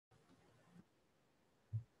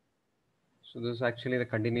So this is actually the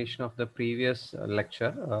continuation of the previous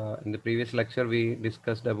lecture. In the previous lecture, we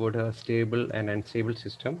discussed about a stable and unstable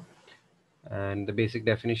system and the basic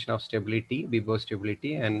definition of stability, BIBO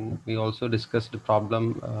stability, and we also discussed the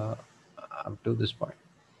problem up to this point.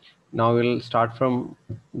 Now we'll start from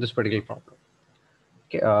this particular problem.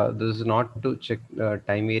 Okay, this is not to check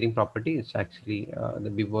time varying property. It's actually the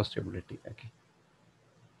BIBO stability. Okay,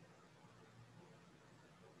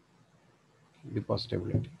 BIBO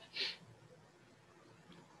stability.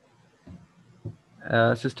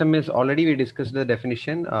 System is already we discussed the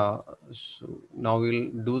definition. So now we'll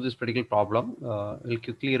do this particular problem. We'll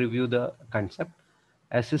quickly review the concept.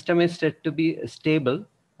 A system is said to be stable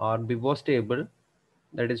or BIBO stable.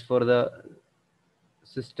 That is for the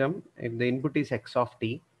system if the input is x of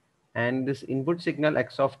t and this input signal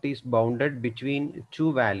x of t is bounded between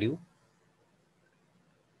two value,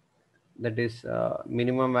 that is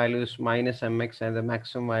minimum value is minus mx and the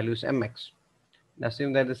maximum value is mx.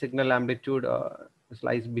 Assume that the signal amplitude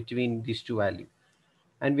lies between these two values,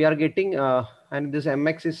 and we are getting and this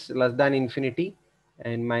mx is less than infinity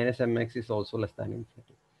and minus mx is also less than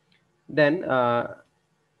infinity. Then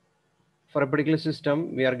for a particular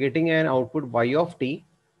system we are getting an output y of t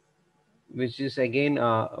which is again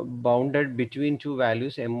bounded between two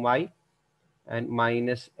values my and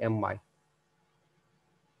minus my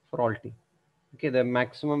for all t. Okay, the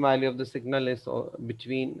maximum value of the signal is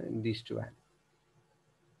between these two values.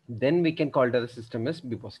 Then we can call the system as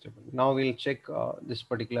BIBO stable. Now we'll check this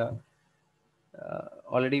particular.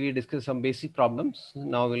 Already we discussed some basic problems.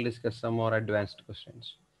 Now we'll discuss some more advanced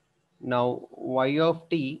questions. Now y of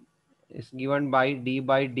t is given by d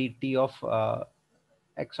by dt of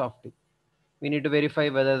x of t. We need to verify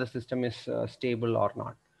whether the system is stable or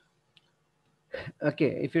not.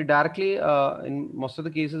 Okay, if you directly, in most of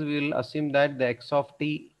the cases, we will assume that the x of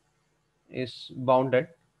t is bounded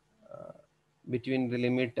between the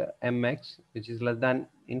limit mx, which is less than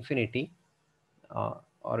infinity,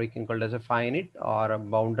 or we can call it as a finite or a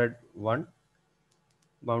bounded one,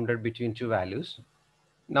 bounded between two values.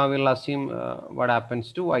 Now we'll assume what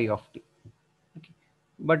happens to y of t. Okay.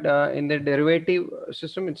 But in the derivative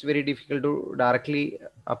system, it's very difficult to directly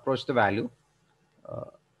approach the value.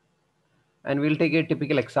 And we'll take a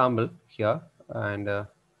typical example here and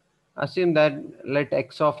assume that let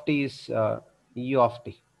x of t is u of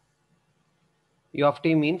t. U of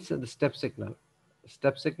t means the step signal.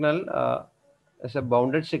 Step signal is a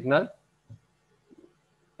bounded signal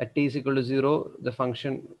at t is equal to 0. The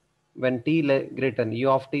function when t greater than u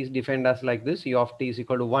of t is defined as like this: u of t is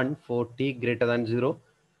equal to 1 for t greater than 0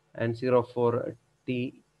 and 0 for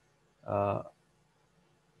t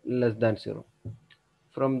less than 0.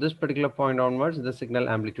 From this particular point onwards, the signal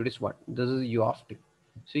amplitude is 1. This is u of t.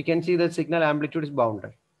 So you can see the signal amplitude is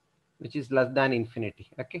bounded, which is less than infinity.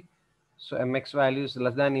 Okay, so mx value is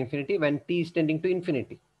less than infinity when t is tending to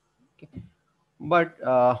infinity. Okay, but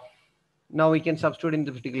now we can substitute in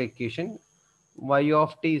the particular equation y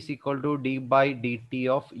of t is equal to d by dt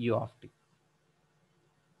of u of t.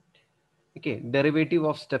 Okay, derivative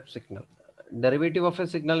of step signal. Derivative of a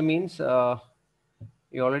signal means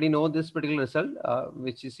you already know this particular result,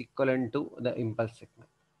 which is equivalent to the impulse signal.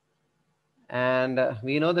 And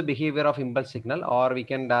we know the behavior of impulse signal, or we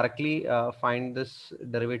can directly find this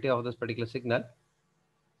derivative of this particular signal.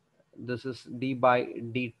 This is d by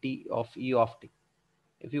dt of u of t.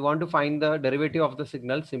 If you want to find the derivative of the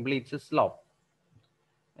signal, simply it's a slope.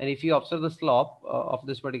 And if you observe the slope of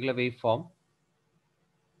this particular waveform,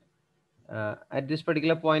 at this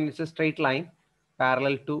particular point, it's a straight line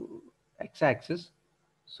parallel to x-axis.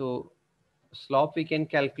 So slope we can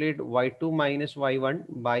calculate y2 minus y1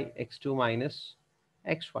 by x2 minus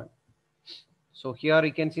x1. So here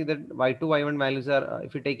you can see that y2, y1 values are,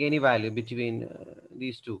 if you take any value between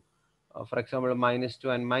these two, for example, -2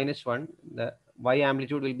 and -1, the y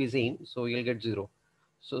amplitude will be same, so you'll get 0.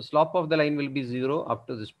 So slope of the line will be 0 up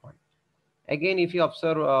to this point. Again, if you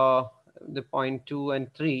observe the point 2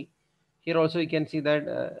 and 3, here also you can see that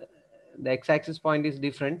the x-axis point is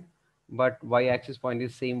different, but y-axis point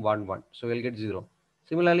is same 1, 1. So we'll get 0.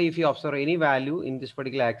 Similarly, if you observe any value in this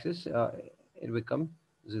particular axis, it becomes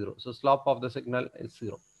 0. So slope of the signal is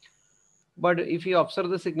 0. But if you observe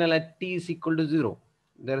the signal at t is equal to 0,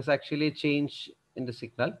 there is actually a change in the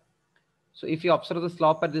signal. So if you observe the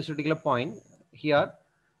slope at this particular point, here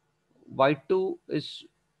y2 is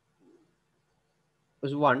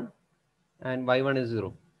 1 and y1 is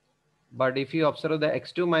 0. But if you observe the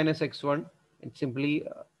x2 minus x1, it's simply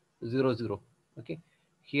 0, 0. Okay.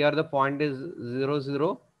 Here the point is 0,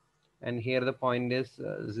 0, and here the point is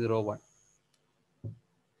 0, 1.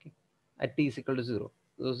 Okay. At t is equal to 0.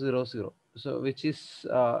 So 0, 0. so which is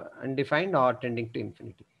undefined or tending to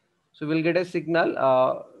infinity. So we'll get a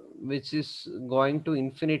signal which is going to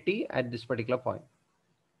infinity at this particular point.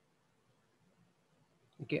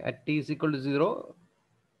 Okay, at t is equal to 0,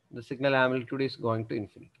 the signal amplitude is going to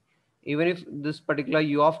infinity. Even if this particular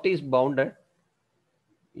u of t is bounded,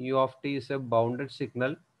 u of t is a bounded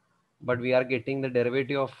signal, but we are getting the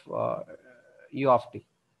derivative of u of t,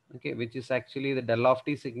 okay, which is actually the del of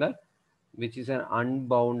t signal, which is an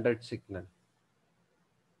unbounded signal.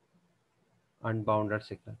 Unbounded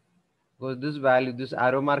signal. Because this value, this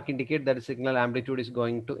arrow mark indicate that the signal amplitude is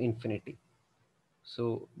going to infinity.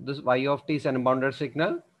 So this y of t is an unbounded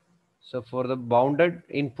signal. So for the bounded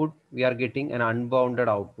input, we are getting an unbounded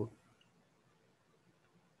output.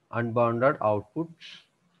 Unbounded output.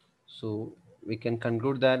 So we can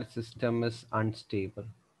conclude that system is unstable.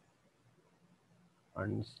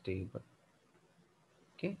 Unstable.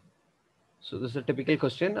 Okay. So this is a typical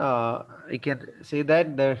question. I can say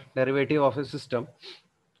that the derivative of a system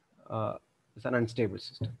is an unstable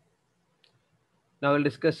system. Now we'll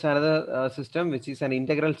discuss another system, which is an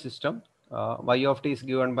integral system. Y of t is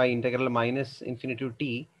given by integral minus infinity to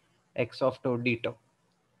t x of tau d tau.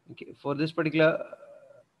 Okay. For this particular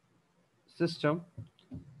system,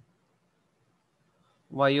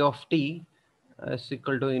 y of t is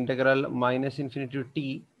equal to integral minus infinity to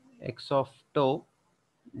t x of tau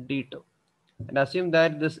d tau. And assume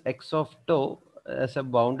that this x of tau is a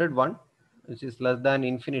bounded one, which is less than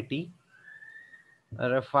infinity,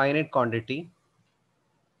 or a finite quantity,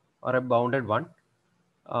 or a bounded one.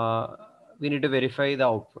 We need to verify the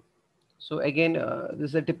output. So again, this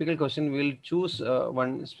is a typical question. We'll choose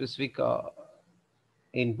one specific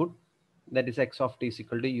input, that is x of t is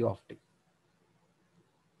equal to u of t.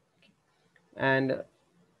 And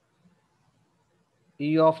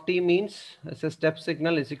u of t means as a step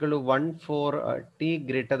signal is equal to 1 for t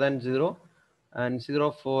greater than 0 and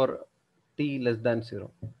 0 for t less than 0.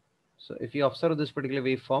 So if you observe this particular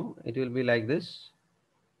waveform, it will be like this: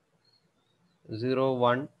 0,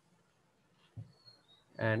 1,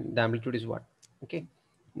 and the amplitude is 1. Okay.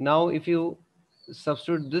 Now if you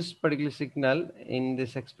substitute this particular signal in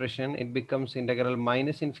this expression, it becomes integral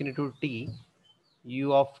minus infinity to t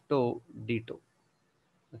u of tau d tau.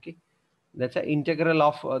 Okay. That's an integral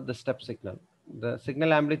of the step signal. The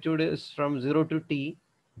signal amplitude is from 0 to t,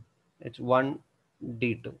 it's 1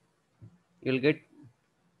 d tau. You'll get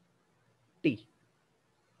t,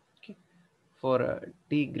 okay, for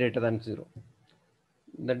t greater than 0.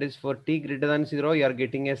 That is, for t greater than 0, you are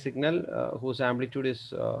getting a signal whose amplitude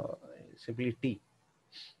is simply t.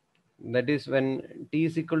 That is, when t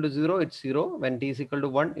is equal to 0, it's 0. When t is equal to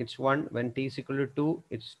 1, it's 1. When t is equal to 2,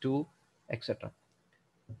 it's 2, etc.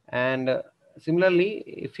 And similarly,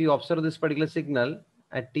 if you observe this particular signal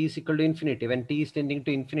at t is equal to infinity, when t is tending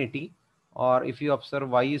to infinity, or if you observe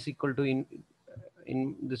y is equal to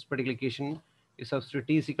in this particular equation, you substitute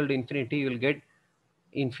t is equal to infinity, you will get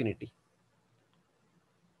infinity.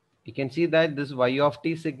 You can see that this y of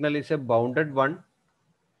t signal is a bounded one,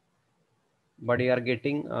 but you are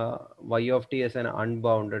getting y of t as an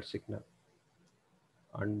unbounded signal.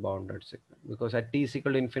 Unbounded signal, because at t is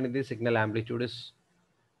equal to infinity, signal amplitude is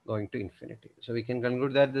going to infinity. So we can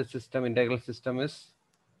conclude that the system, integral system, is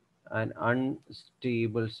an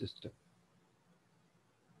unstable system.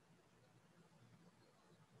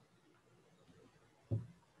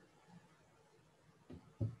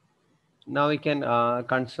 Now we can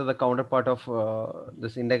consider the counterpart of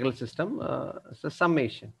this integral system, it's a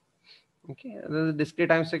summation. Okay, the discrete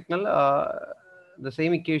time signal, the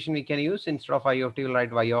same equation we can use. Instead of I of t, we'll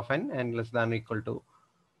write y of n and less than or equal to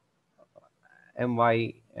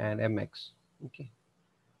my and mx. Okay,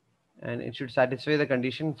 and it should satisfy the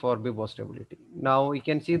condition for BIBO stability. Now we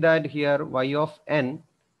can see that here y of n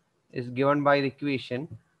is given by the equation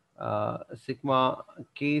sigma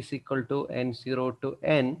k is equal to n0 to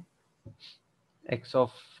n x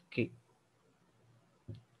of k.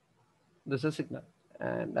 This is a signal,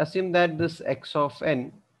 and assume that this x of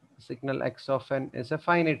n, signal x of n, is a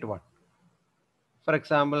finite one. For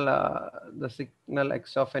example, the signal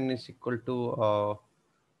x of n is equal to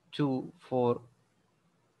 2 for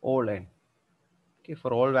all n. Okay,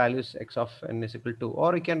 for all values x of n is equal to 2,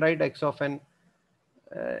 or you can write x of n,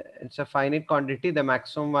 it's a finite quantity. The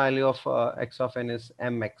maximum value of x of n is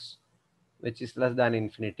mx, which is less than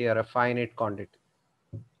infinity, or a finite quantity.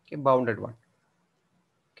 Okay, bounded one.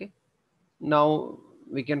 Okay, now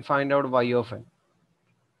we can find out y of n,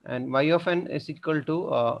 and y of n is equal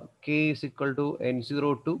to k is equal to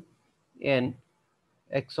n0 to n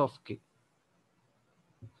x of k.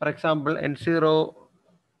 For example, n0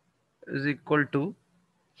 is equal to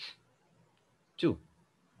 2.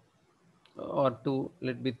 or 2,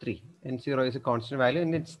 let be 3. N0 is a constant value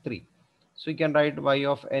and it's 3. So you can write y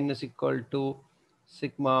of n is equal to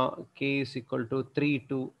sigma k is equal to 3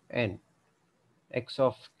 to n x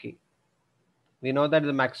of k. We know that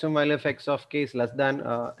the maximum value of x of k is less than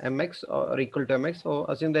mx or equal to mx. So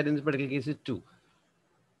assume that in this particular case is 2.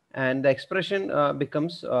 And the expression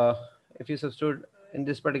becomes, if you substitute in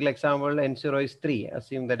this particular example, n0 is 3.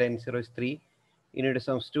 Assume that n0 is 3. You need to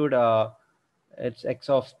substitute it's x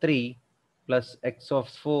of 3 plus x of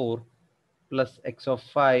 4 plus x of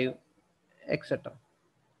 5, etc.,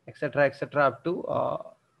 etc., etc., up to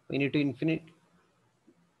we need to infinite.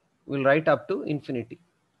 We'll write up to infinity.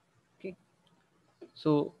 Okay.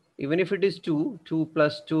 So even if it is 2, 2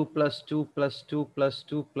 plus 2 plus 2 plus 2 plus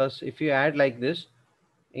 2 plus, if you add like this,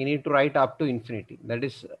 you need to write up to infinity. That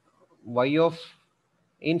is y of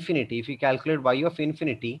infinity. If you calculate y of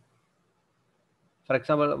infinity, for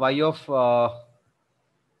example, y of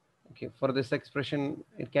okay, for this expression,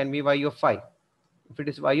 it can be y of 5. If it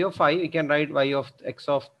is y of 5, you can write y of x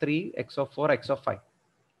of 3, x of 4, x of 5.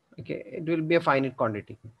 Okay, it will be a finite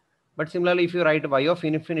quantity. But similarly, if you write y of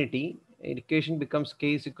infinity, equation becomes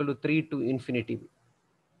k is equal to 3 to infinity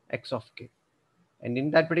x of k. And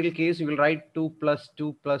in that particular case, you will write 2 plus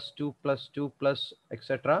 2 plus 2 plus 2 plus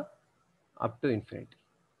etc. up to infinity.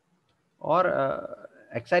 Or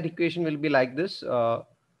exact equation will be like this.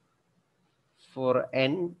 For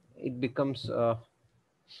n, it becomes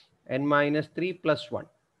n minus 3 plus 1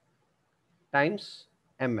 times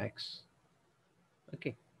mx.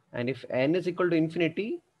 Okay, and if n is equal to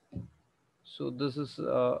infinity, so this is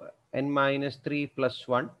n minus 3 plus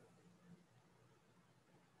 1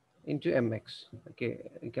 into mx. Okay,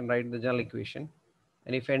 you can write the general equation.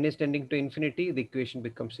 And if n is tending to infinity, the equation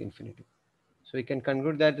becomes infinity. So we can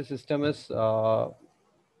conclude that the system is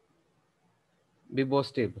BIBO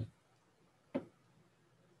stable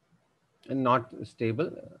and not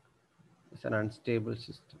stable. It's an unstable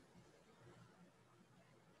system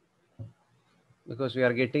because we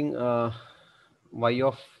are getting y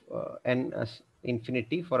of n as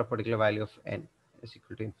infinity for a particular value of n is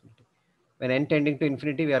equal to infinity. When n tending to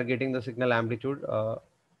infinity, we are getting the signal amplitude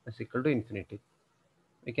is equal to infinity.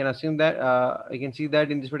 We can assume that we can see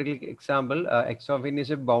that in this particular example, x of n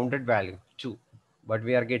is a bounded value 2, but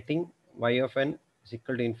we are getting y of n is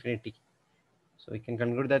equal to infinity. So we can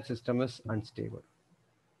conclude that system is unstable.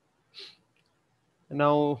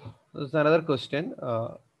 Now, there's another question.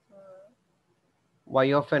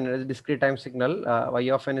 Y of n is discrete time signal. Y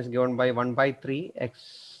of n is given by 1 by 3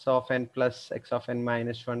 x of n plus x of n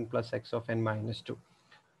minus 1 plus x of n minus 2.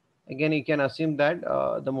 Again, you can assume that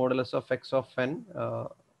the modulus of x of n,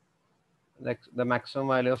 the maximum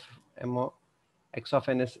value of x of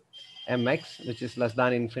n is mx, which is less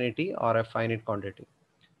than infinity or a finite quantity.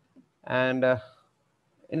 And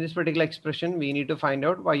in this particular expression, we need to find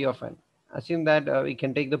out y of n. Assume that we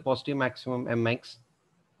can take the positive maximum mx,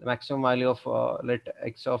 the maximum value of let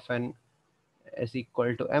x of n is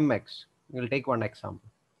equal to mx. We'll take one example.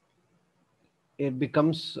 It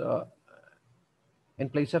becomes in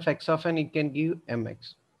place of x of n, it can give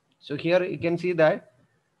mx. So here you can see that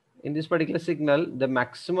in this particular signal, the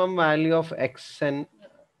maximum value of xn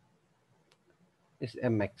is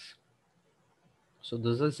mx. So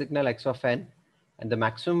this is a signal x of n, and the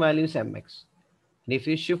maximum value is mx. And if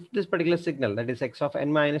you shift this particular signal, that is x of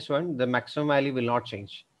n minus 1, the maximum value will not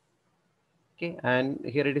change. Okay, and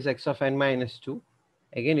here it is x of n minus 2.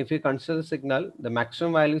 Again, if you consider the signal, the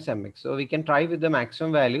maximum value is mx. So we can try with the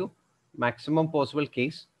maximum value, maximum possible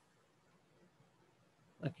case.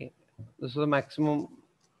 Okay, this is the maximum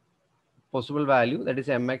possible value, that is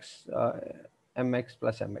mx, mx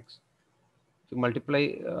plus mx. If you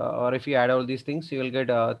multiply or if you add all these things, you will get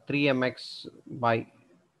 3mx by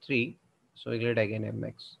 3. So you get again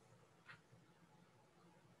mx.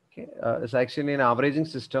 Okay, it's actually an averaging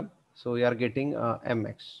system. So we are getting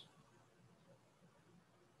mx.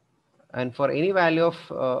 And for any value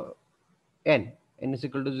of n is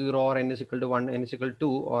equal to 0 or n is equal to 1, n is equal to 2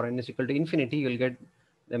 or n is equal to infinity, you will get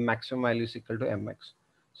the maximum value is equal to mx.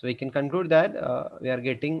 So we can conclude that we are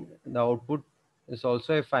getting the output is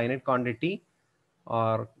also a finite quantity,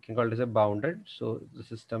 or you can call it as a bounded. So the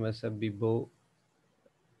system is a BIBO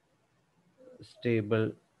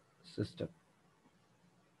stable system.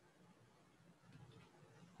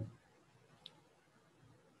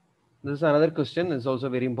 This is another question. It's also a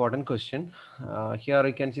very important question. Here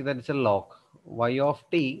you can see that it's a log. Y of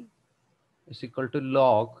t is equal to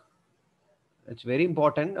log. It's very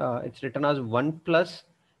important. It's written as 1 plus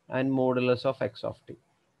and modulus of x of t.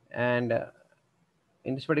 And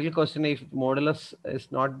in this particular question, if modulus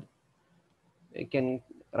is not, you can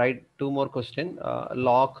write two more question.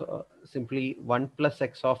 Log simply 1 plus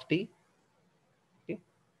x of t. Okay,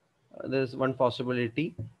 there's one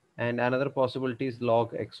possibility, and another possibility is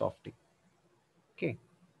log x of t. Okay,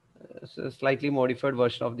 so slightly modified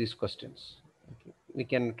version of these questions. Okay. We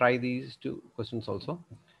can try these two questions also.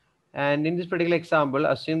 And in this particular example,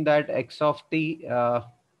 assume that x of t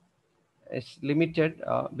is limited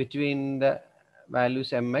between the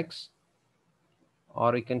values mx,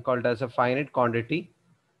 or we can call it as a finite quantity.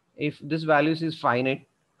 If this values is finite,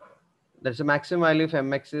 that's the maximum value of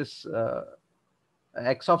mx is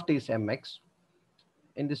x of t is mx.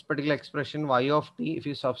 In this particular expression y of t, if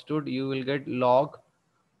you substitute, you will get log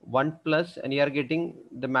 1 plus, and you are getting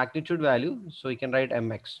the magnitude value, so you can write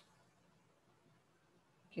mx.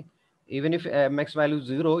 Okay. Even if mx value is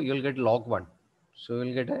 0, you will get log 1, so you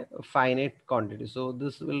will get a finite quantity. So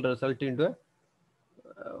this will result into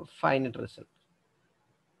a finite result.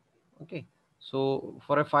 Okay, so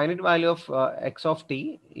for a finite value of x of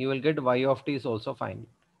t, you will get y of t is also finite.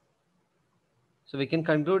 So we can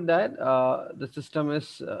conclude that the system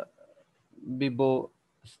is BIBO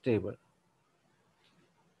stable.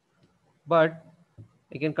 But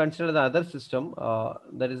you can consider the other system,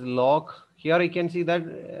 that is log. Here you can see that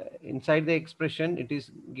inside the expression it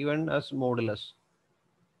is given as modulus,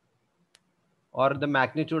 or the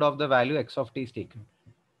magnitude of the value x of t is taken.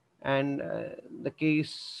 And the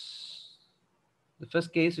case, the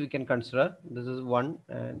first case we can consider, this is 1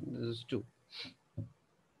 and this is 2.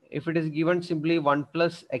 If it is given simply 1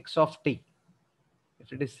 plus x of t,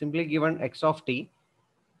 if it is simply given x of t,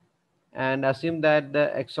 and assume that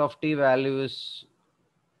the x of t value is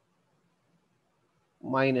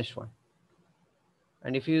minus 1,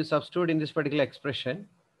 and if you substitute in this particular expression,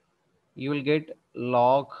 you will get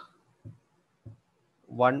log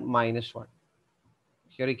 1 minus 1.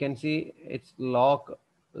 Here you can see it's log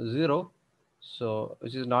 0, so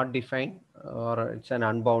which is not defined, or it's an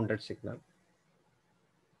unbounded signal.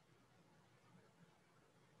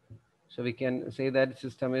 So we can say that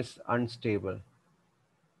system is unstable.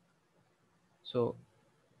 So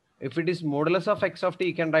if it is modulus of x of t,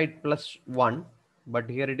 you can write plus 1, but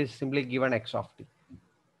here it is simply given x of t.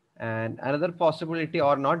 And another possibility,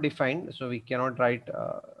 or not defined, so we cannot write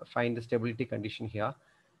find the stability condition here.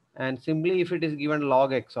 And simply if it is given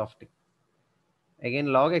log x of t, again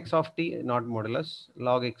log x of t, not modulus,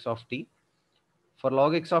 log x of t. For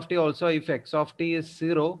log x of t also, if x of t is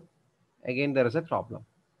 0, again there is a problem.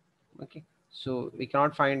 Okay, so we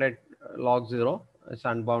cannot find at log 0, it's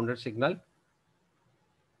unbounded signal,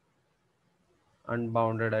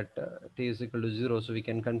 unbounded at t is equal to 0, so we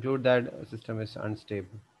can conclude that system is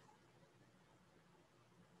unstable.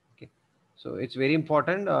 Okay, so it's very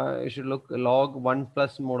important, you should look log 1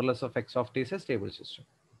 plus modulus of x of t is a stable system.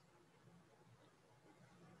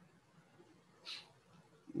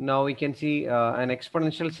 Now we can see an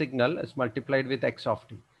exponential signal is multiplied with x of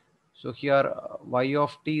t. So here y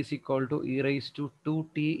of t is equal to e raised to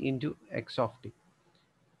 2t into x of t.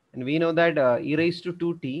 And we know that e raised to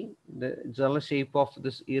 2t, the general shape of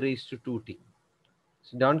this e raised to 2t.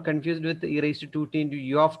 So don't confuse with e raised to 2t into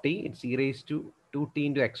u of t, it's e raised to 2t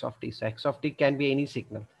into x of t. So x of t can be any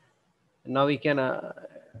signal. And now we can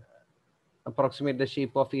approximate the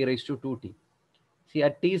shape of e raised to 2t. See,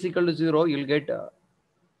 at t is equal to 0, you'll get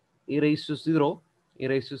e raised to 0, e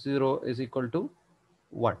raised to 0 is equal to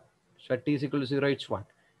 1. So at t is equal to 0, it's 1.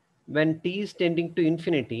 When t is tending to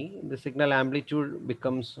infinity, the signal amplitude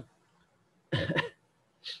becomes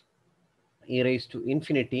e raised to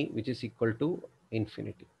infinity, which is equal to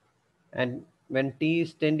infinity. And when t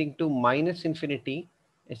is tending to minus infinity,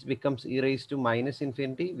 it becomes e raised to minus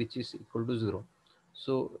infinity, which is equal to 0.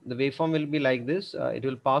 So the waveform will be like this. It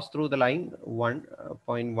will pass through the line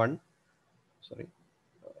 1.1. Sorry.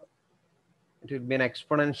 It will be an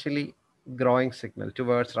exponentially growing signal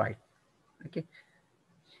towards right. Okay.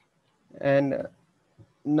 And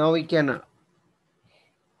now we can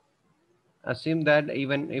assume that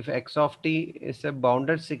even if x of t is a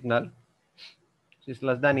bounded signal, which is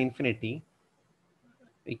less than infinity,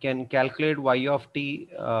 we can calculate y of t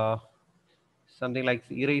something like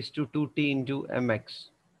e raised to 2t into mx.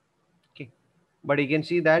 Okay, but you can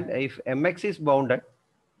see that if mx is bounded,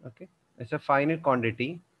 okay, it's a finite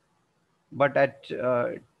quantity, but at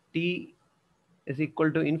t is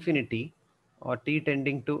equal to infinity, or t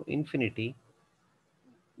tending to infinity,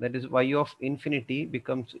 that is y of infinity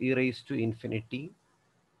becomes e raised to infinity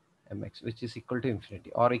mx, which is equal to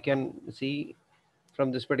infinity. Or you can see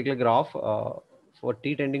from this particular graph, for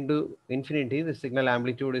t tending to infinity, the signal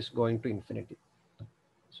amplitude is going to infinity.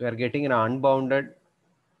 So we are getting an unbounded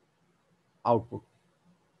output.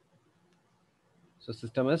 So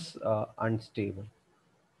system is unstable.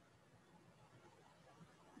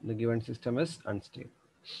 The given system is unstable.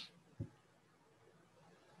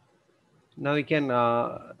 Now we can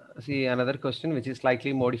see another question, which is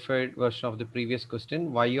slightly modified version of the previous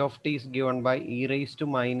question. Y of t is given by e raised to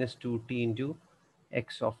minus 2t into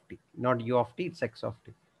x of t. Not u of t, it's x of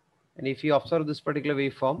t. And if you observe this particular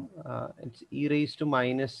waveform, it's e raised to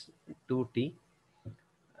minus 2t.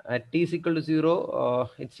 At t is equal to 0,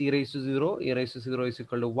 it's e raised to 0. E raised to 0 is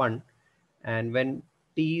equal to 1. And when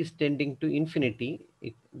t is tending to infinity,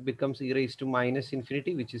 it becomes e raised to minus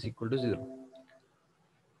infinity, which is equal to 0.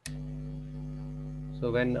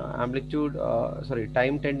 So when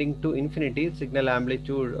time tending to infinity, signal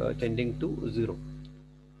amplitude tending to 0.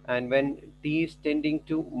 And when t is tending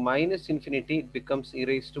to minus infinity, it becomes e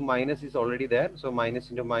raised to minus is already there. So minus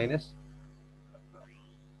into minus,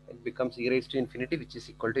 it becomes e raised to infinity, which is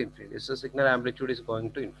equal to infinity. So signal amplitude is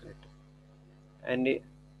going to infinity. And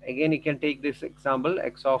again, you can take this example,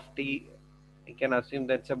 x of t, you can assume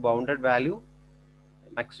that's a bounded value.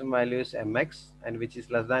 Maximum value is mx, and which is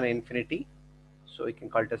less than infinity. So we can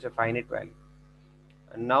call it as a finite value.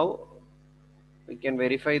 And now we can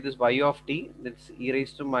verify this y of t, that's e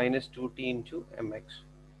raised to minus 2t into mx.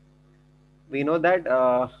 We know that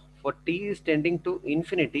for t is tending to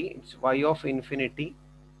infinity, it's y of infinity.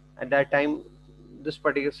 At that time, this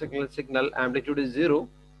particular signal amplitude is 0.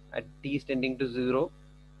 At t is tending to 0,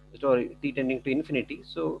 sorry, t tending to infinity,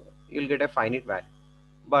 so you'll get a finite value.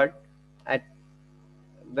 But at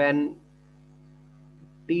when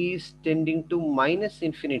t is tending to minus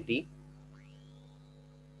infinity,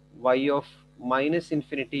 y of minus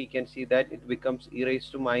infinity, you can see that it becomes e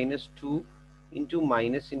raised to minus 2 into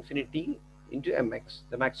minus infinity into mx.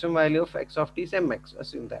 The maximum value of x of t is mx,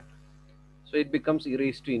 assume that. So it becomes e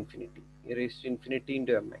raised to infinity, e raised to infinity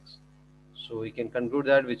into mx. So we can conclude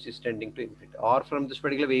that which is tending to infinity. Or from this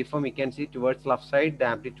particular waveform, we can see towards left side, the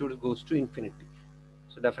amplitude goes to infinity.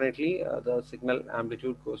 So definitely the signal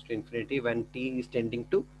amplitude goes to infinity when t is tending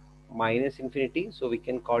to minus infinity. So we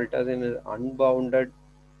can call it as an unbounded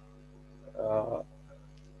uh,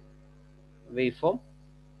 waveform.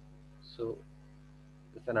 So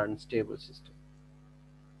it's an unstable system.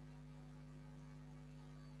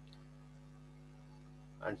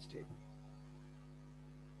 Unstable.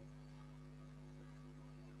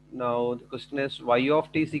 Now the question is y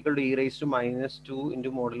of t is equal to e raised to minus 2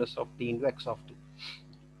 into modulus of t into x of t.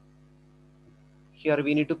 Here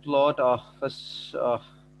we need to plot first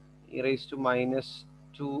e raised to minus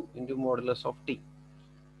 2 into modulus of t.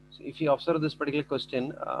 So if you observe this particular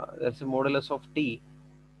question, there's a modulus of t.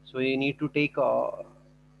 So you need to take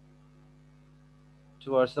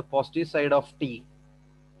towards the positive side of t.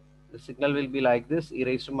 The signal will be like this, e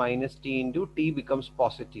raised to minus t into t becomes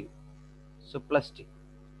positive. So plus t.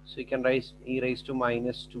 So you can write e raised to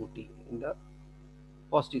minus 2t in the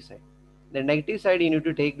positive side. The negative side, you need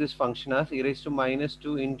to take this function as e raised to minus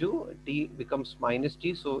 2 into t becomes minus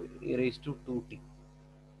t, so e raised to 2t.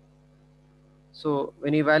 So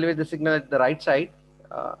when you evaluate the signal at the right side,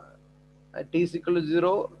 uh, at t is equal to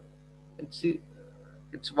 0,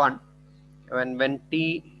 it's 1. When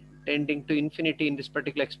t tending to infinity in this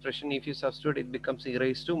particular expression, if you substitute, it becomes e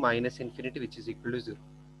raised to minus infinity, which is equal to 0.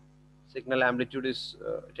 Signal amplitude is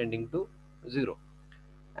tending to 0.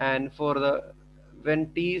 And for the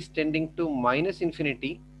when t is tending to minus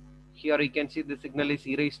infinity, here you can see the signal is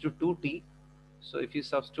e raised to 2t. So if you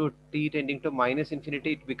substitute t tending to minus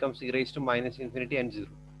infinity, it becomes e raised to minus infinity and 0.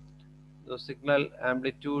 So signal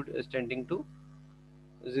amplitude is tending to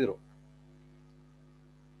 0.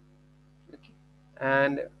 Okay.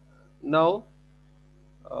 And now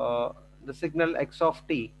the signal x of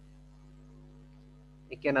t,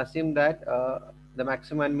 we can assume that the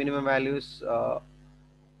maximum and minimum values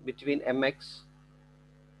between mx.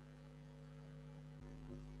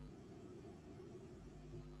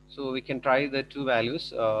 So we can try the two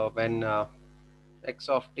values when x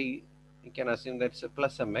of t, we can assume that's a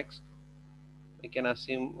plus mx. We can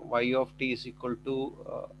assume y of t is equal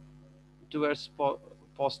to towards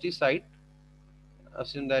positive side.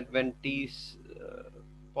 Assume that when t is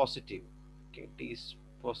positive, okay, t is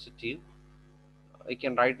positive, we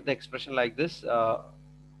can write the expression like this,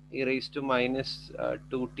 e raised to minus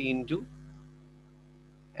 2t into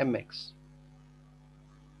mx.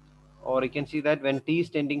 Or you can see that when t is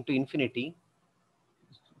tending to infinity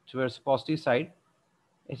towards positive side,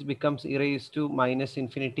 it becomes e raised to minus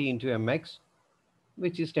infinity into mx,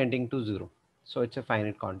 which is tending to 0. So it's a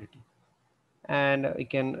finite quantity. And we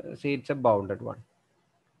can say it's a bounded one.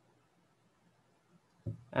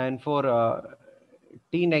 And for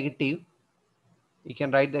t negative, you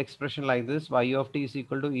can write the expression like this, y of t is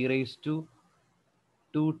equal to e raised to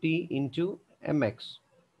 2t into mx.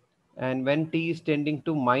 And when t is tending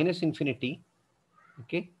to minus infinity,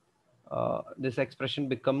 okay, this expression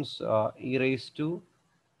becomes e raised to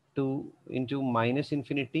 2 into minus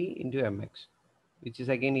infinity into mx, which is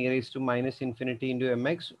again e raised to minus infinity into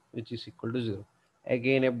mx, which is equal to 0.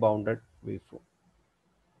 Again a bounded waveform.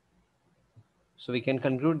 So we can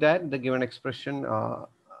conclude that the given expression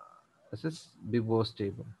is BIBO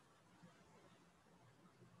stable.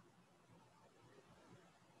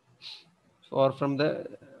 So, or from the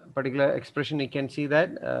particular expression, you can see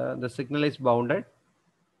that the signal is bounded.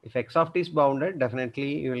 If x of t is bounded,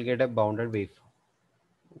 definitely you will get a bounded waveform.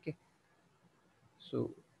 Okay. So